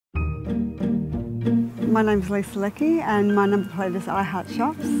My name's Lisa Leeky and my number plate is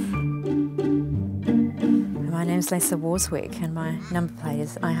IHeartSHOPS. My name's Lisa Warswick and my number plate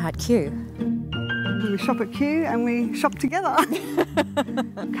is IHeartQ. We shop at Q and we shop together.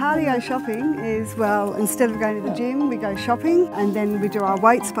 Cardio shopping is, well, instead of going to the gym, we go shopping and then we do our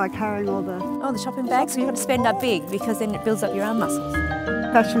weights by carrying all the... Oh, the shopping bags? So you've got to spend up big because then it builds up your arm muscles.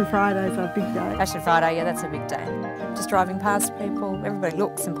 Fashion Friday's our big day. Fashion Friday, yeah, that's a big day. Just driving past people, everybody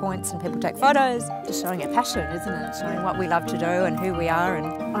looks and points and people take photos. Just showing our passion, isn't it? Showing what we love to do and who we are.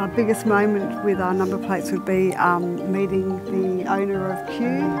 And our biggest moment with our number plates would be meeting the owner of Q.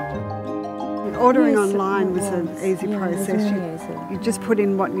 Ordering online was an easy process. You just put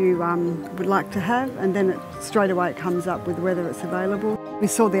in what you would like to have and then straight away it comes up with whether it's available. We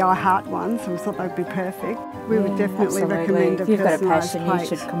saw the iHeart one, so we thought they'd be perfect. We would definitely recommend a personalised plate. If you've got a passion, you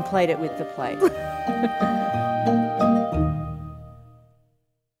should complete it with the plate.